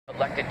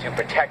elected to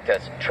protect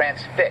us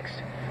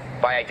transfixed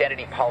by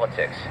identity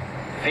politics,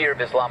 fear of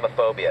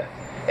Islamophobia,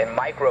 and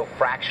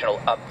micro-fractional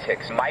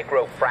upticks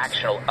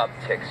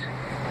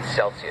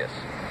Celsius.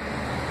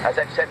 As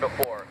I've said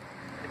before,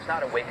 it's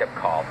not a wake-up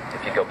call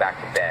if you go back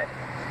to bed.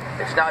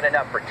 It's not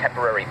enough for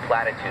temporary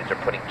platitudes or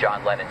putting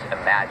John Lennon's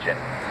Imagine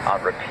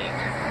on repeat.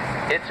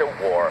 It's a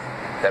war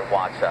that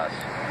wants us.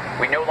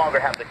 We no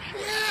longer have the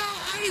choice. Yeah,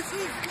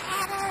 ISIS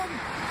got him!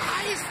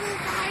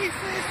 ISIS!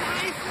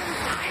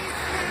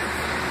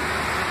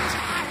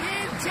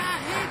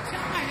 Jahid,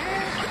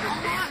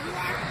 Allahu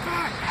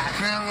Akbar!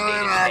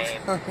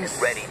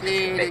 Is ready to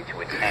commit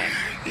to its end.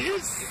 You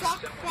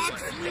suck,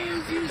 Fox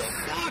News, you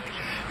suck!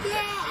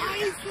 Yeah,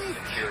 ISIS!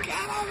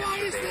 Get him,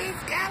 ISIS!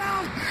 Get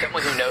him!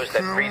 Someone who knows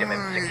that freedom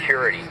and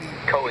security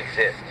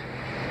coexist,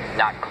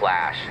 not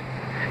clash.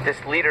 This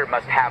leader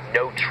must have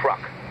no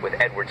truck with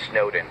Edward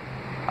Snowden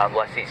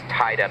unless he's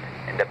tied up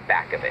in the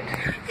back of it.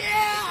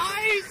 Yeah,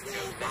 ISIS!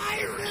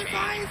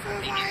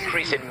 The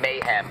increase in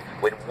mayhem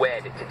when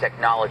wed to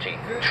technology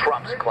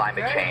trumps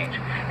climate change,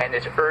 and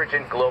this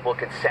urgent global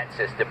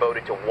consensus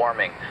devoted to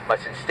warming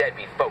must instead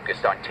be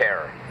focused on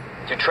terror.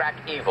 To track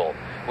evil,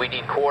 we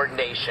need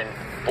coordination,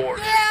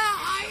 force. Yeah,